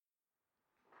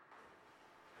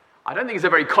I don't think it's a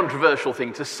very controversial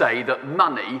thing to say that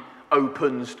money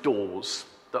opens doors.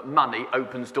 That money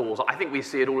opens doors. I think we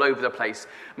see it all over the place.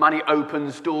 Money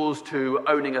opens doors to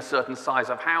owning a certain size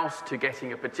of house, to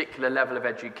getting a particular level of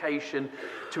education,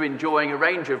 to enjoying a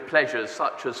range of pleasures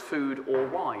such as food or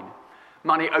wine.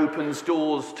 Money opens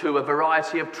doors to a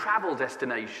variety of travel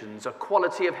destinations, a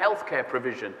quality of healthcare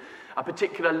provision, a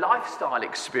particular lifestyle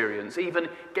experience, even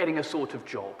getting a sort of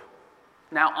job.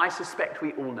 Now, I suspect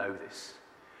we all know this.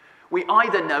 We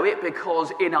either know it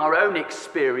because in our own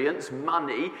experience,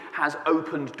 money has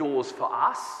opened doors for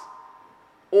us,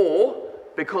 or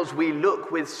because we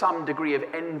look with some degree of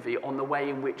envy on the way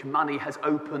in which money has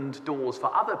opened doors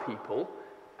for other people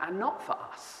and not for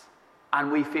us, and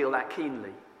we feel that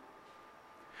keenly.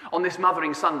 On this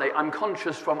Mothering Sunday, I'm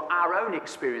conscious from our own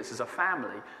experience as a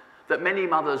family that many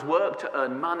mothers work to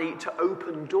earn money to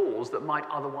open doors that might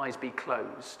otherwise be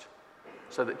closed,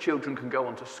 so that children can go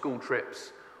on to school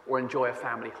trips or enjoy a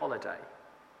family holiday.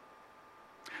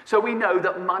 So we know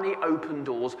that money opens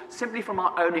doors simply from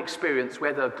our own experience,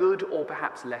 whether good or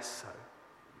perhaps less so.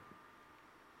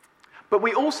 But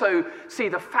we also see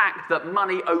the fact that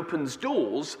money opens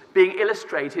doors being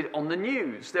illustrated on the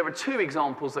news. There are two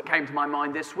examples that came to my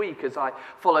mind this week as I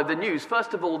followed the news.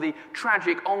 First of all, the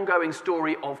tragic ongoing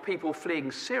story of people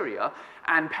fleeing Syria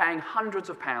and paying hundreds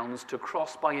of pounds to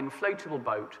cross by inflatable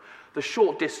boat the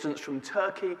short distance from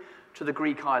Turkey to the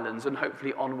Greek islands and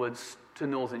hopefully onwards to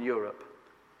northern Europe.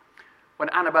 When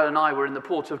Annabelle and I were in the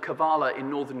port of Kavala in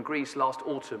northern Greece last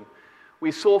autumn,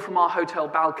 we saw from our hotel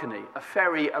balcony a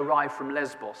ferry arrive from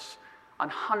Lesbos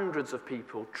and hundreds of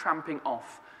people tramping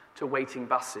off to waiting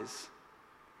buses.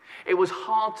 It was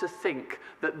hard to think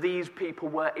that these people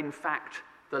were in fact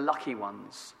the lucky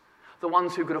ones, the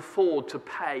ones who could afford to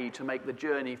pay to make the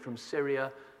journey from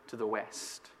Syria to the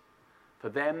west. For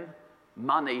them,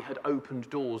 money had opened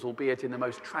doors, albeit in the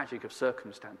most tragic of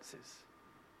circumstances.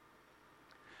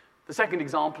 The second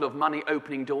example of money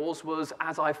opening doors was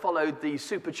as I followed the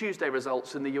Super Tuesday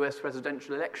results in the US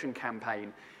presidential election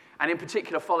campaign, and in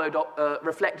particular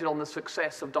reflected on the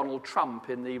success of Donald Trump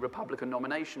in the Republican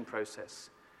nomination process.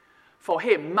 For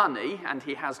him, money, and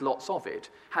he has lots of it,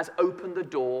 has opened the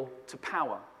door to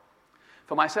power.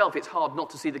 For myself, it's hard not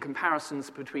to see the comparisons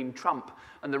between Trump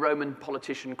and the Roman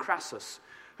politician Crassus,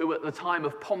 who at the time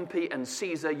of Pompey and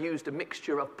Caesar used a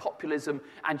mixture of populism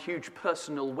and huge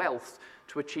personal wealth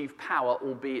to achieve power,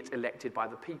 albeit elected by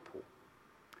the people.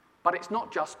 But it's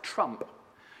not just Trump.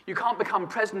 You can't become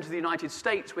president of the United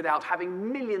States without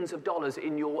having millions of dollars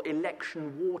in your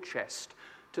election war chest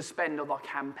to spend on a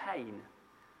campaign.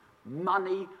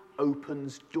 Money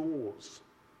opens doors.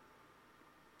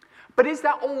 But is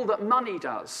that all that money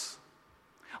does?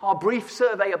 Our brief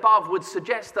survey above would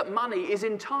suggest that money is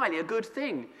entirely a good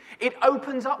thing. It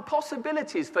opens up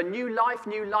possibilities for new life,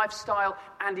 new lifestyle,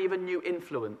 and even new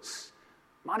influence.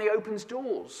 Money opens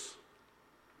doors.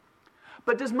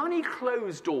 But does money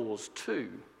close doors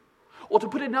too? Or to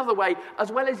put it another way,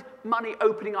 as well as money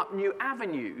opening up new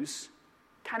avenues,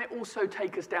 can it also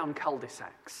take us down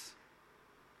cul-de-sacs?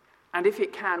 And if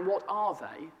it can, what are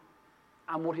they?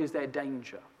 And what is their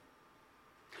danger?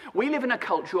 We live in a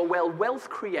culture where wealth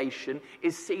creation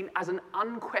is seen as an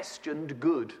unquestioned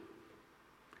good.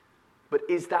 But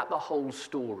is that the whole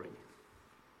story?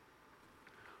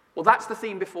 Well, that's the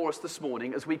theme before us this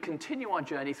morning as we continue our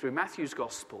journey through Matthew's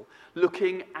Gospel,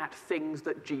 looking at things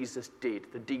that Jesus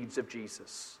did, the deeds of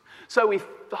Jesus. So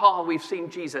we've seen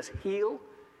Jesus heal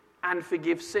and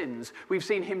forgive sins. We've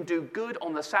seen him do good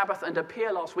on the Sabbath and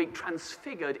appear last week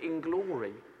transfigured in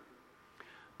glory.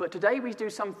 But today we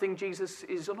do something Jesus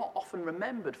is not often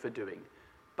remembered for doing,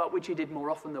 but which he did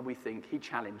more often than we think. He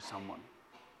challenged someone.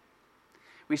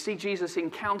 We see Jesus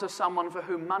encounter someone for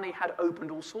whom money had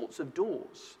opened all sorts of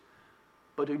doors,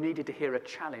 but who needed to hear a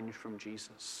challenge from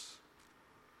Jesus.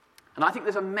 And I think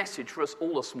there's a message for us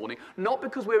all this morning, not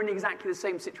because we're in exactly the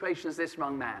same situation as this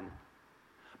young man,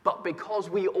 but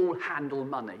because we all handle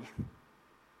money.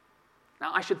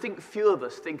 Now, I should think few of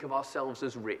us think of ourselves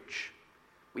as rich.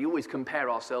 We always compare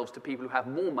ourselves to people who have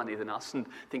more money than us and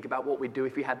think about what we'd do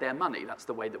if we had their money. That's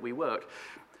the way that we work.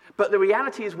 But the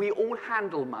reality is we all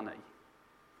handle money.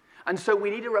 And so we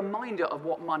need a reminder of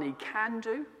what money can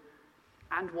do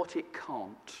and what it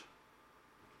can't.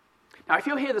 Now, if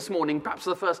you're here this morning, perhaps for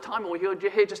the first time, or you're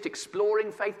here just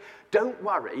exploring faith, don't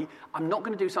worry. I'm not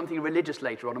going to do something religious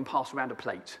later on and pass around a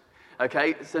plate.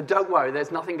 Okay? So don't worry.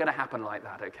 There's nothing going to happen like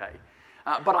that, okay?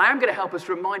 But I am going to help us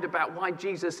remind about why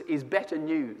Jesus is better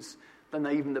news than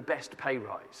even the best pay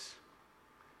rise.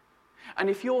 And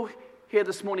if you're here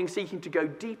this morning seeking to go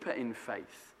deeper in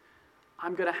faith,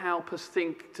 I'm going to help us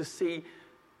think to see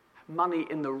money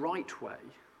in the right way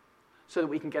so that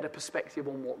we can get a perspective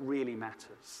on what really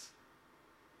matters.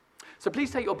 So please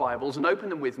take your Bibles and open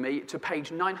them with me to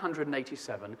page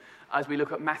 987 as we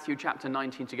look at Matthew chapter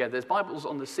 19 together. There's Bibles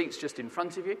on the seats just in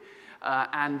front of you,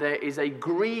 and there is a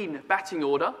green batting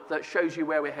order that shows you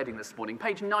where we're heading this morning.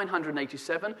 Page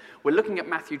 987, we're looking at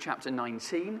Matthew chapter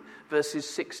 19, verses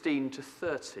 16 to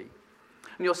 30. And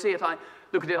you'll see it,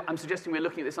 I'm suggesting we're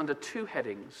looking at this under two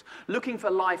headings. Looking for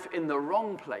life in the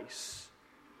wrong place,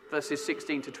 verses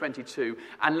 16 to 22,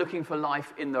 and looking for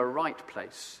life in the right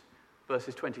place,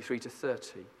 verses 23 to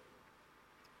 30.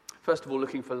 First of all,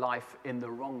 looking for life in the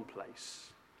wrong place.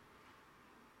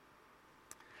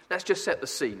 Let's just set the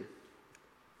scene.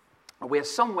 We're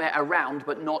somewhere around,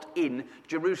 but not in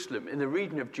Jerusalem, in the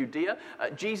region of Judea.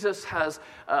 Jesus is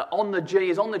on the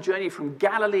journey from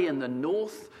Galilee in the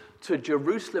north to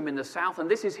Jerusalem in the south, and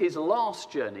this is his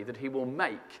last journey that he will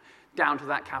make down to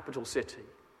that capital city.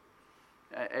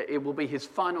 It will be his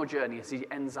final journey as he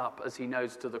ends up, as he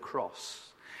knows, to the cross.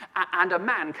 And a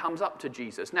man comes up to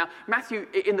Jesus. Now, Matthew,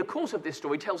 in the course of this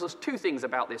story, tells us two things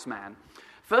about this man.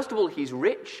 First of all, he's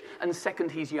rich, and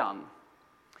second, he's young.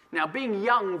 Now, being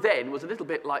young then was a little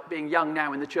bit like being young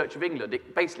now in the Church of England.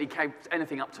 It basically came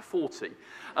anything up to 40.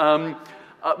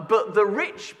 But the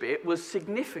rich bit was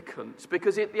significant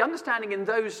because the understanding in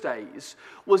those days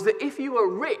was that if you were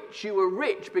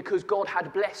rich because God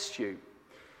had blessed you.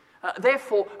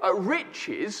 Therefore,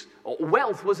 riches, or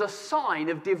wealth, was a sign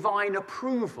of divine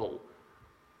approval.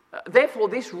 Therefore,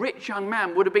 this rich young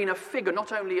man would have been a figure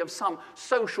not only of some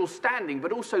social standing,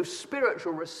 but also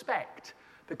spiritual respect,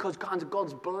 because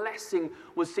God's blessing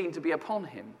was seen to be upon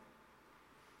him.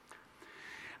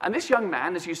 And this young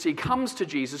man, as you see, comes to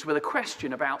Jesus with a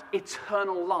question about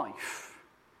eternal life.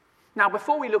 Now,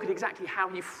 before we look at exactly how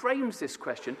he frames this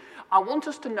question, I want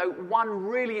us to note one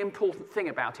really important thing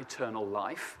about eternal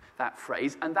life, that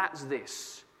phrase, and that's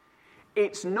this.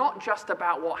 It's not just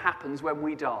about what happens when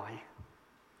we die.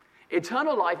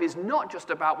 Eternal life is not just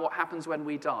about what happens when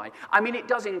we die. I mean, it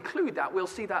does include that. We'll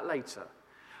see that later.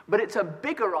 But it's a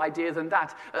bigger idea than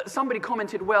that. Somebody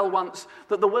commented well once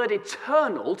that the word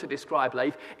eternal, to describe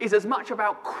life, is as much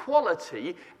about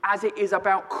quality as it is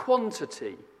about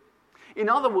quantity. In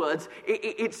other words,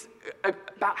 it's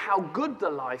about how good the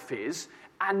life is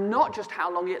and not just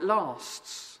how long it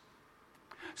lasts.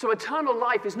 So eternal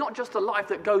life is not just a life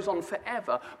that goes on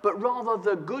forever, but rather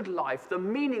the good life, the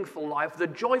meaningful life, the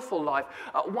joyful life,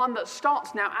 one that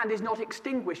starts now and is not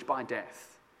extinguished by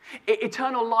death.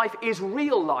 Eternal life is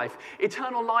real life.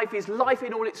 Eternal life is life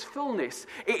in all its fullness.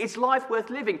 It's life worth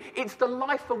living. It's the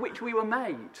life for which we were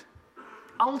made.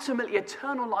 Ultimately,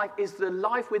 eternal life is the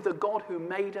life with the God who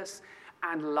made us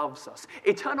and loves us.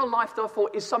 Eternal life, therefore,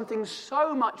 is something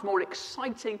so much more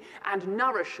exciting and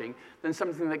nourishing than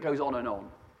something that goes on and on.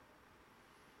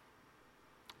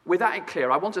 With that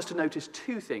clear, I want us to notice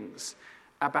two things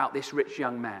about this rich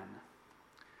young man.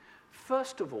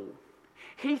 First of all,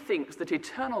 he thinks that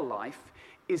eternal life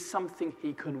is something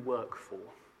he can work for.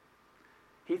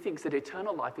 He thinks that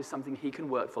eternal life is something he can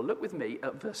work for. Look with me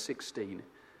at verse 16.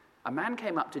 A man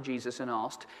came up to Jesus and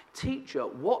asked, "Teacher,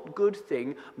 what good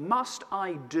thing must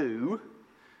I do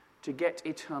to get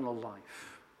eternal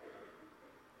life?"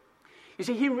 You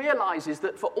see, he realizes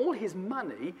that for all his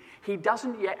money, he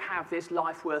doesn't yet have this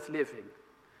life worth living.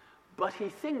 But he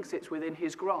thinks it's within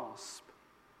his grasp.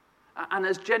 And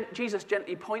as Jesus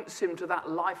gently points him to that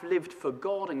life lived for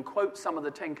God and quotes some of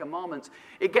the Ten Commandments,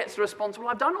 it gets the response, "Well,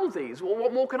 I've done all these. Well,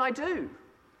 what more can I do?"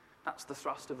 That's the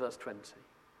thrust of verse 20.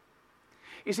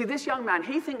 You see, this young man,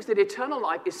 he thinks that eternal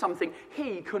life is something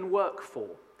he can work for.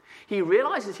 He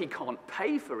realizes he can't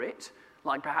pay for it,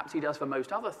 like perhaps he does for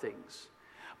most other things.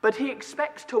 But he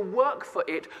expects to work for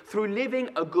it through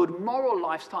living a good moral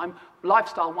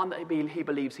lifestyle, one that he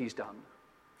believes he's done.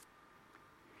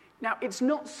 Now, it's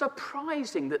not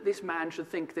surprising that this man should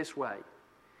think this way.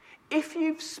 If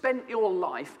you've spent your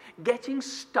life getting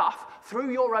stuff through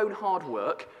your own hard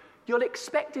work, you'll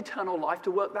expect eternal life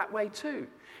to work that way too.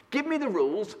 Give me the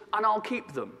rules and I'll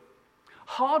keep them.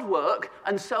 Hard work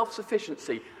and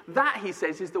self-sufficiency. That, he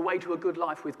says, is the way to a good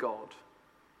life with God.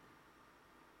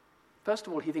 First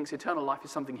of all, he thinks eternal life is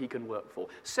something he can work for.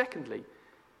 Secondly,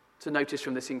 to notice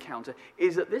from this encounter,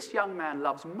 is that this young man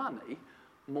loves money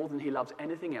more than he loves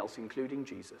anything else, including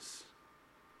Jesus.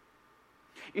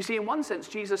 You see, in one sense,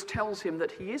 Jesus tells him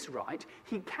that he is right.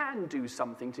 He can do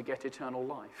something to get eternal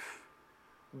life.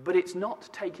 But it's not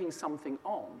taking something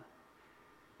on.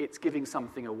 It's giving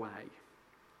something away.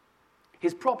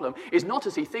 His problem is not,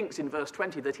 as he thinks in verse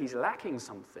 20, that he's lacking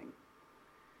something.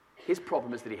 His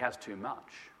problem is that he has too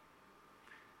much.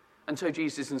 And so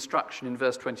Jesus' instruction in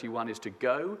verse 21 is to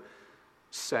go,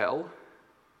 sell,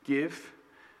 Give,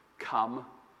 come,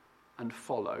 and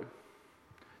follow.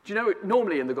 Do you know,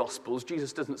 normally in the Gospels,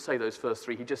 Jesus doesn't say those first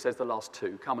three. He just says the last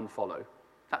two, come and follow.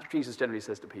 That's what Jesus generally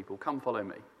says to people, come follow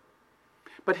me.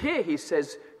 But here he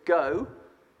says, go,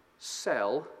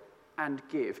 sell, and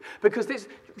give. Because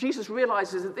Jesus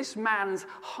realizes that this man's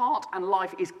heart and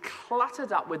life is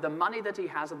cluttered up with the money that he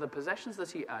has and the possessions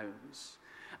that he owns.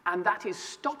 And that is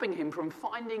stopping him from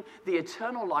finding the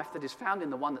eternal life that is found in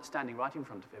the one that's standing right in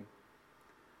front of him.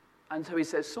 And so he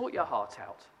says, sort your heart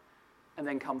out, and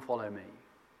then come follow me.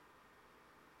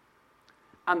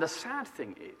 And the sad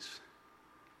thing is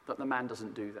that the man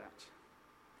doesn't do that.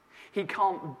 He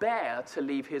can't bear to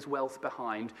leave his wealth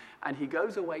behind, and he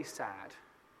goes away sad.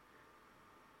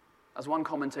 As one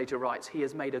commentator writes, he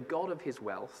has made a god of his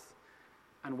wealth,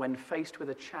 and when faced with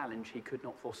a challenge, he could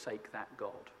not forsake that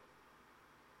god.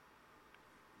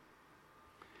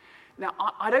 Now,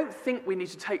 I don't think we need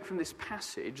to take from this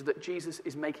passage that Jesus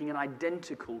is making an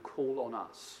identical call on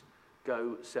us.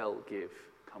 Go, sell, give,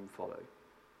 come follow.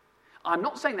 I'm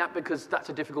not saying that because that's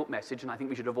a difficult message, and I think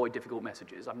we should avoid difficult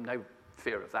messages. I'm no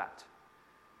fear of that.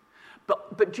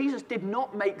 But Jesus did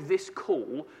not make this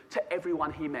call to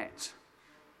everyone he met.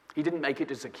 He didn't make it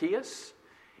to Zacchaeus.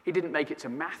 He didn't make it to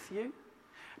Matthew.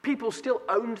 People still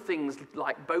owned things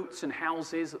like boats and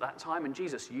houses at that time, and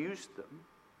Jesus used them.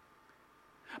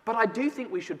 But I do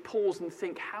think we should pause and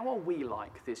think, how are we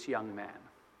like this young man?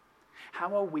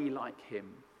 How are we like him?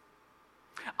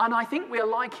 And I think we are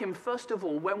like him, first of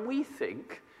all, when we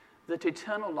think that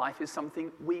eternal life is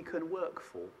something we can work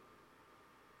for.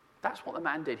 That's what the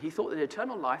man did. He thought that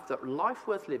eternal life, that life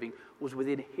worth living, was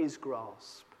within his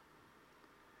grasp.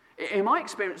 In my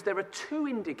experience, there are two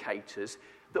indicators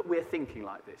that we're thinking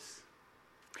like this.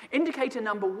 Indicator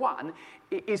number one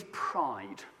is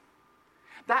pride.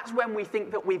 That's when we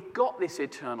think that we've got this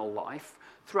eternal life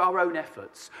through our own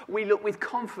efforts. We look with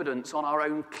confidence on our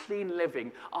own clean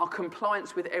living, our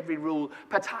compliance with every rule,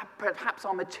 perhaps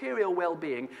our material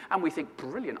well-being, and we think,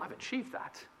 brilliant, I've achieved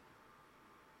that.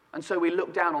 And so we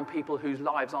look down on people whose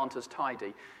lives aren't as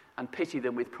tidy and pity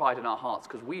them with pride in our hearts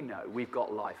because we know we've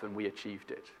got life and we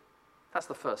achieved it. That's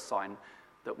the first sign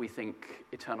that we think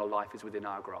eternal life is within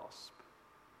our grasp.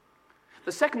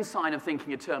 The second sign of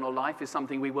thinking eternal life is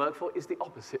something we work for is the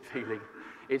opposite feeling.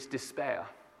 It's despair.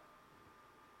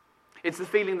 It's the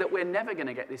feeling that we're never going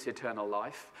to get this eternal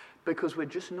life because we're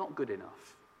just not good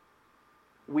enough.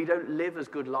 We don't live as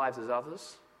good lives as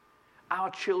others.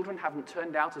 Our children haven't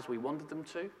turned out as we wanted them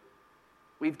to.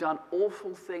 We've done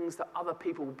awful things that other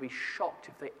people would be shocked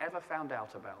if they ever found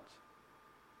out about.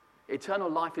 Eternal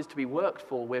life is to be worked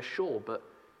for, we're sure, but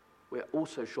we're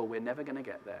also sure we're never going to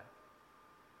get there.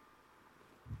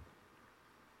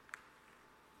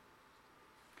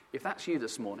 If that's you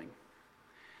this morning,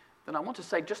 then I want to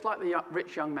say, just like the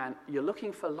rich young man, you're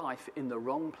looking for life in the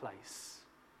wrong place.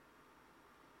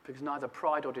 Because neither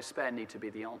pride or despair need to be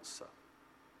the answer.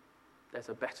 There's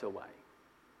a better way.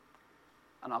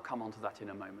 And I'll come on to that in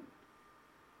a moment.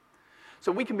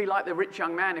 So we can be like the rich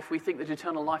young man if we think that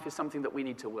eternal life is something that we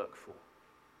need to work for.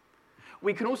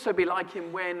 We can also be like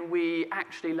him when we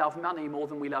actually love money more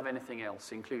than we love anything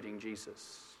else, including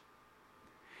Jesus.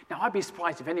 Now, I'd be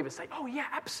surprised if any of us say, oh yeah,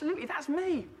 absolutely, that's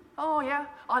me. Oh yeah,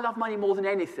 I love money more than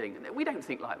anything. We don't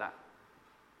think like that.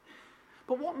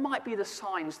 But what might be the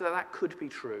signs that that could be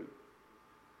true?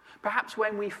 Perhaps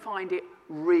when we find it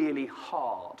really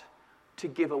hard to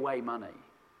give away money.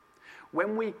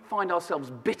 When we find ourselves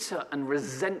bitter and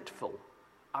resentful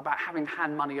about having to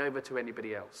hand money over to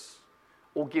anybody else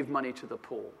or give money to the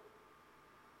poor.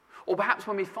 Or perhaps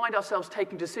when we find ourselves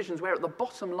taking decisions where at the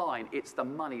bottom line, it's the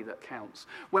money that counts.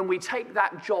 When we take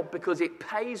that job because it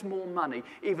pays more money,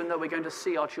 even though we're going to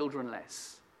see our children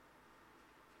less.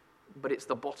 But it's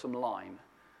the bottom line,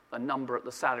 the number at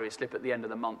the salary slip at the end of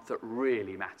the month that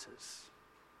really matters.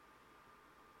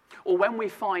 Or when we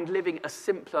find living a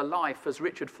simpler life, as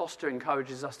Richard Foster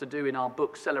encourages us to do in our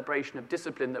book, Celebration of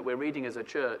Discipline, that we're reading as a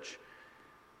church,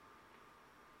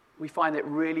 we find it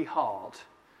really hard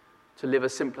to live a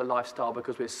simpler lifestyle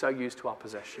because we're so used to our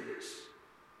possessions.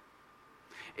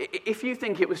 If you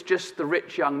think it was just the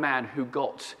rich young man who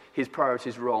got his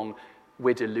priorities wrong,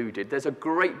 we're deluded. There's a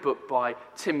great book by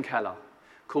Tim Keller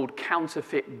called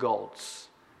Counterfeit Gods,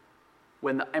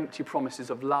 When the Empty Promises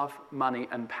of Love, Money,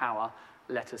 and Power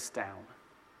Let Us Down.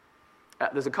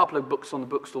 There's a couple of books on the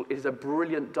bookstall. It is a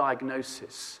brilliant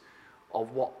diagnosis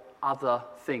of what other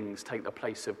things take the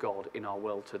place of God in our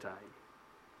world today.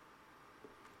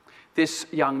 This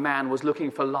young man was looking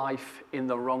for life in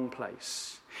the wrong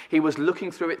place. He was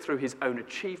looking through it through his own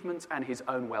achievements and his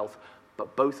own wealth,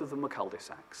 but both of them were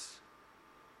cul-de-sacs.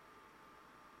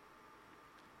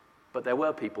 But there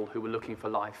were people who were looking for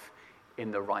life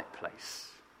in the right place.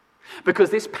 Because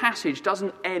this passage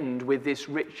doesn't end with this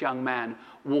rich young man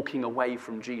walking away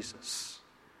from Jesus.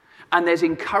 And there's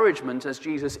encouragement as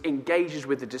Jesus engages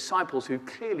with the disciples who've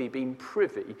clearly been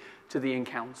privy to the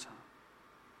encounter.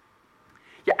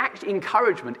 Yet actually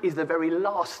encouragement is the very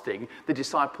last thing the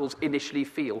disciples initially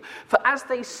feel. For as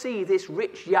they see this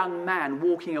rich young man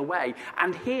walking away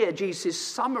and hear Jesus'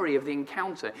 summary of the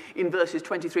encounter in verses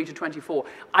 23 to 24,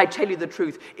 I tell you the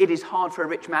truth, it is hard for a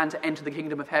rich man to enter the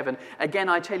kingdom of heaven. Again,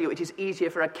 I tell you, it is easier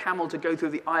for a camel to go through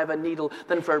the eye of a needle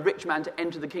than for a rich man to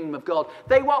enter the kingdom of God.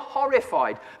 They were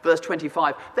horrified, verse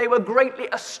 25. They were greatly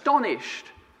astonished.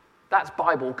 That's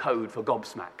Bible code for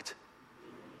gobsmacked.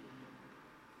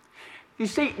 You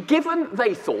see, given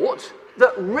they thought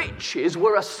that riches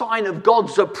were a sign of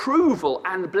God's approval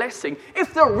and blessing,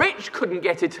 if the rich couldn't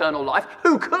get eternal life,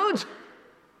 who could?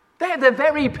 They're the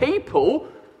very people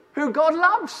who God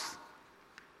loves.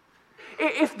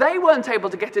 If they weren't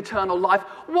able to get eternal life,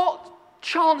 what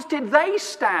chance did they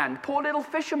stand? Poor little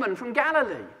fishermen from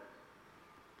Galilee.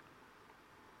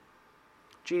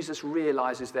 Jesus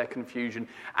realizes their confusion,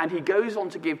 and he goes on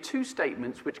to give two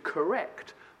statements which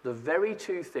correct the very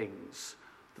two things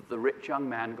that the rich young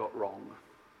man got wrong.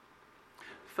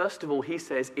 First of all, he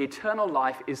says, eternal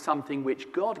life is something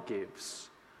which God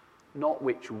gives, not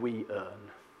which we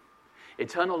earn.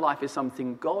 Eternal life is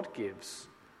something God gives,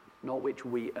 not which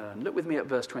we earn. Look with me at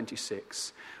verse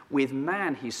 26. With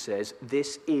man, he says,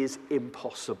 this is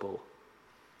impossible.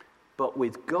 But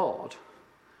with God,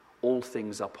 all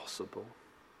things are possible.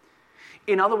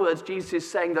 In other words, Jesus is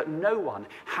saying that no one,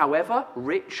 however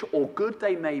rich or good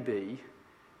they may be,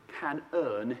 can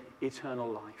earn eternal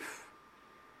life.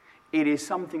 It is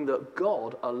something that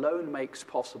God alone makes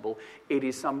possible. It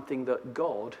is something that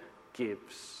God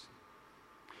gives.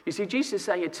 You see, Jesus is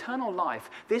saying eternal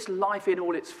life, this life in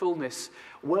all its fullness,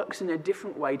 works in a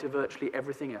different way to virtually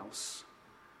everything else.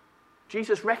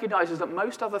 Jesus recognizes that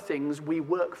most other things we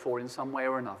work for in some way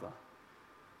or another.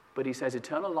 But he says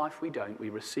eternal life we don't. We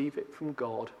receive it from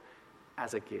God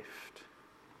as a gift.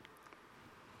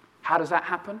 How does that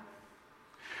happen?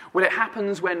 Well, it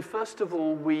happens when, first of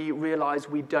all, we realize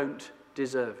we don't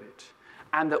deserve it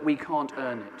and that we can't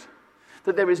earn it.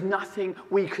 That there is nothing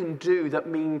we can do that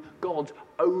means God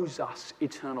owes us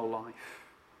eternal life.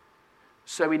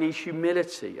 So we need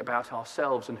humility about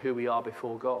ourselves and who we are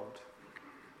before God.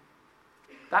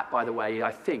 That, by the way,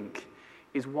 I think,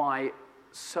 is why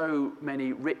so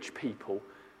many rich people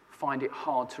find it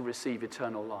hard to receive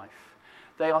eternal life.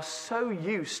 They are so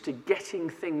used to getting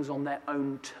things on their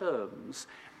own terms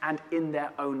and in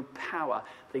their own power.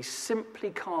 They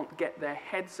simply can't get their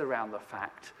heads around the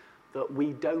fact that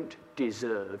we don't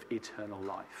deserve eternal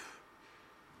life.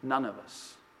 None of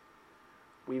us.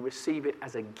 We receive it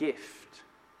as a gift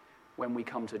when we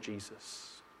come to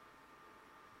Jesus.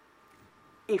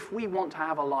 If we want to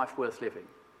have a life worth living,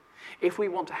 if we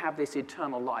want to have this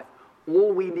eternal life,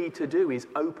 all we need to do is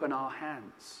open our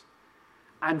hands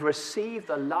and receive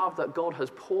the love that God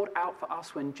has poured out for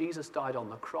us when Jesus died on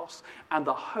the cross, and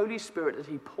the Holy Spirit that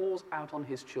he pours out on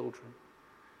his children,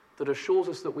 that assures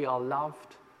us that we are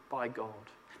loved by God.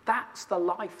 That's the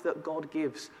life that God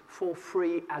gives for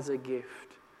free as a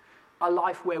gift. A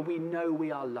life where we know we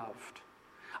are loved.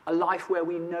 A life where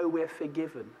we know we're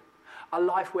forgiven. A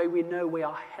life where we know we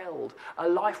are held. A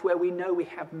life where we know we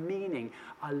have meaning.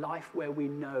 A life where we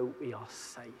know we are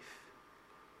safe.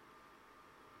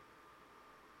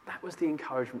 That was the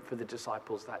encouragement for the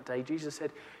disciples that day. Jesus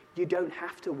said, you don't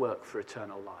have to work for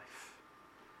eternal life.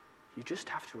 You just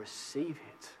have to receive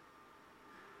it.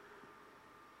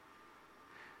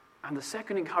 And the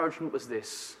second encouragement was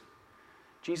this.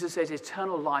 Jesus said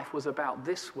eternal life was about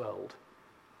this world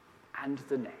and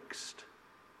the next.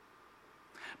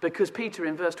 Because Peter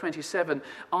in verse 27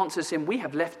 answers him, we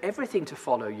have left everything to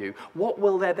follow you. What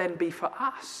will there then be for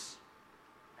us?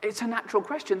 It's a natural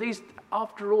question. These,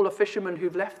 after all, are fishermen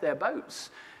who've left their boats,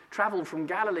 traveled from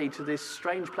Galilee to this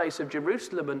strange place of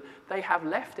Jerusalem, and they have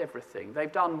left everything.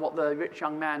 They've done what the rich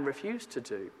young man refused to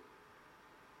do.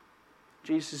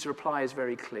 Jesus' reply is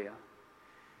very clear.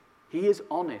 He is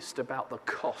honest about the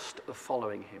cost of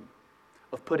following him,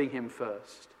 of putting him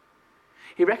first.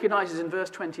 He recognizes in verse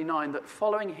 29 that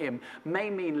following him may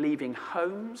mean leaving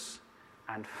homes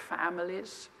and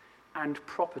families and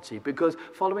property, because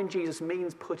following Jesus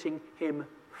means putting him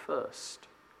first.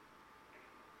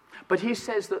 But he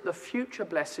says that the future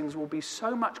blessings will be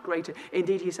so much greater,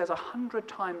 indeed he says 100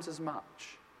 times as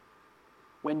much,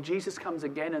 when Jesus comes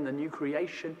again and the new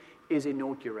creation is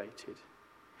inaugurated.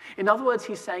 In other words,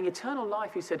 he's saying eternal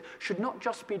life, he said, should not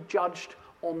just be judged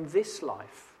on this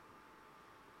life,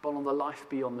 but on the life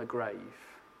beyond the grave.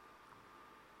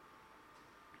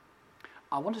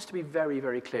 I want us to be very,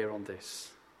 very clear on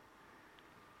this.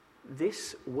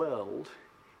 This world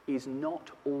is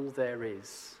not all there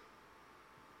is.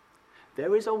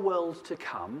 There is a world to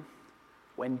come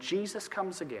when Jesus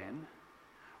comes again,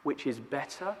 which is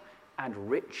better and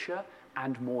richer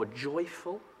and more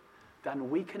joyful than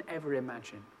we can ever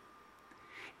imagine.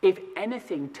 If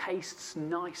anything tastes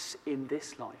nice in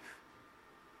this life,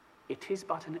 it is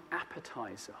but an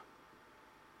appetizer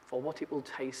for what it will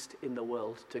taste in the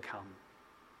world to come.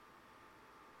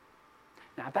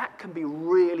 Now that can be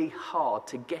really hard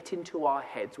to get into our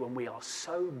heads when we are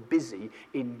so busy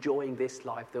enjoying this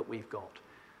life that we've got.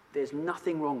 There's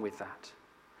nothing wrong with that.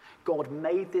 God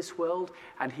made this world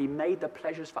and he made the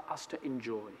pleasures for us to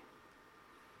enjoy.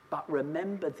 But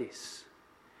remember this,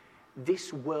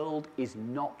 this world is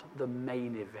not the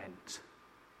main event.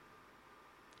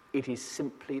 It is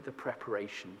simply the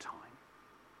preparation time.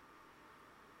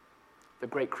 The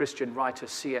great Christian writer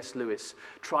C.S. Lewis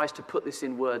tries to put this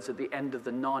in words at the end of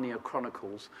the Narnia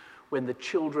Chronicles when the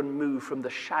children move from the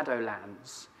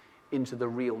Shadowlands into the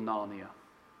real Narnia.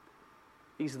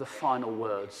 These are the final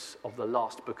words of the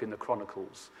last book in the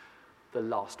Chronicles, The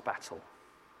Last Battle.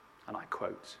 And I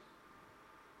quote,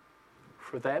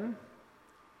 "For them,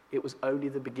 it was only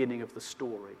the beginning of the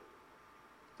story,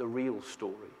 the real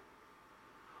story.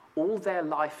 All their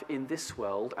life in this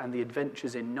world and the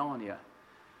adventures in Narnia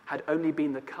had only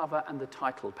been the cover and the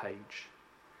title page.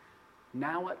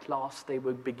 Now at last they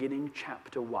were beginning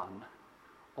chapter 1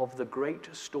 of the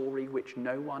great story which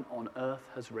no one on earth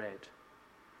has read,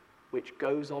 which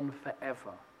goes on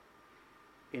forever,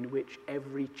 in which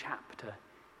every chapter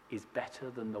is better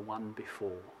than the one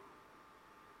before."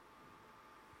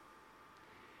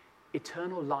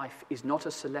 Eternal life is not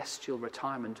a celestial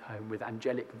retirement home with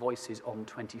angelic voices on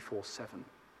 24/7.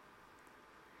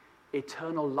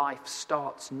 Eternal life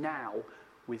starts now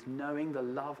with knowing the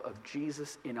love of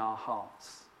Jesus in our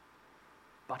hearts.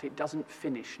 But it doesn't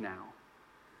finish now.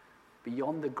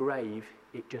 Beyond the grave,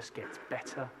 it just gets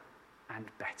better and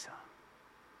better.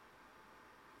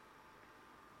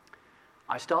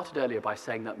 I started earlier by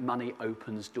saying that money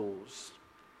opens doors.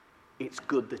 It's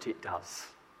good that it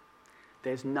does.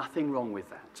 There's nothing wrong with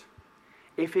that.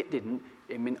 If it didn't,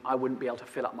 I wouldn't be able to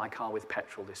fill up my car with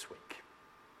petrol this week.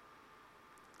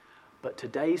 But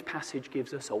today's passage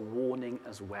gives us a warning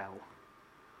as well.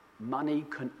 Money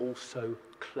can also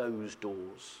close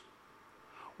doors.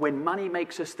 When money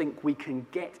makes us think we can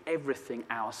get everything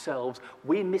ourselves,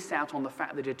 we miss out on the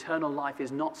fact that eternal life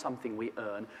is not something we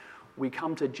earn. We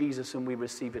come to Jesus and we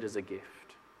receive it as a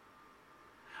gift.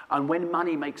 And when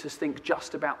money makes us think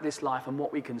just about this life and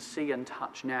what we can see and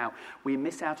touch now, we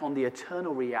miss out on the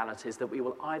eternal realities that we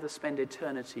will either spend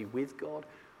eternity with God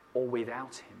or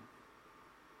without him.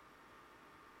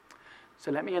 So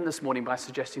let me end this morning by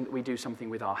suggesting that we do something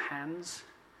with our hands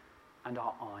and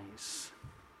our eyes.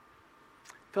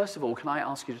 First of all, can I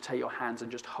ask you to take your hands and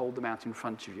just hold them out in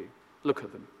front of you? Look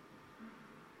at them.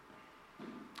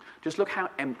 Just look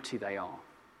how empty they are.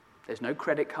 There's no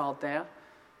credit card there.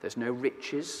 There's no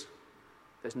riches.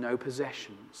 There's no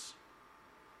possessions.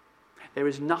 There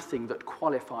is nothing that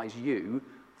qualifies you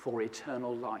for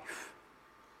eternal life.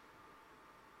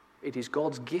 It is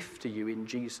God's gift to you in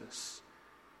Jesus.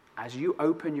 As you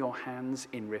open your hands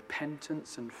in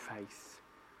repentance and faith,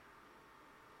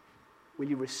 will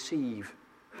you receive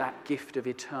that gift of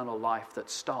eternal life that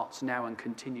starts now and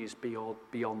continues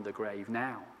beyond the grave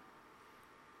now?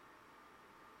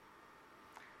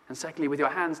 And secondly, with your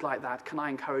hands like that, can I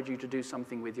encourage you to do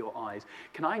something with your eyes?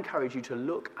 Can I encourage you to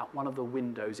look at one of the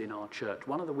windows in our church,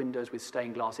 one of the windows with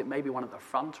stained glass? It may be one at the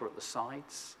front or at the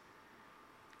sides.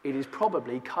 It is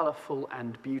probably colourful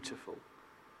and beautiful.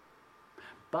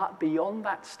 But beyond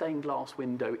that stained glass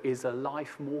window is a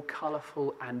life more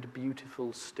colourful and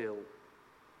beautiful still.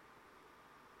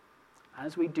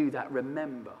 As we do that,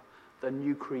 remember the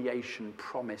new creation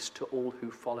promised to all who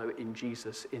follow in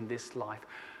Jesus in this life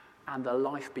and the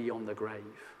life beyond the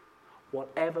grave.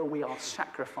 Whatever we are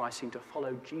sacrificing to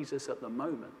follow Jesus at the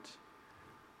moment,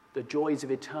 the joys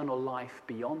of eternal life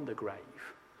beyond the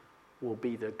grave will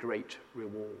be the great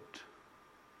reward.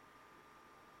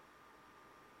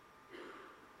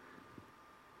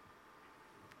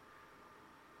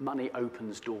 Money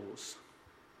opens doors.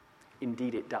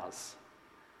 Indeed it does.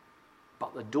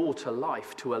 But the door to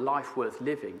life, to a life worth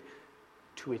living,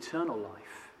 to eternal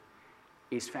life,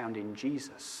 is found in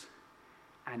Jesus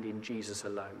and in Jesus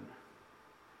alone.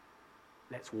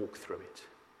 Let's walk through it.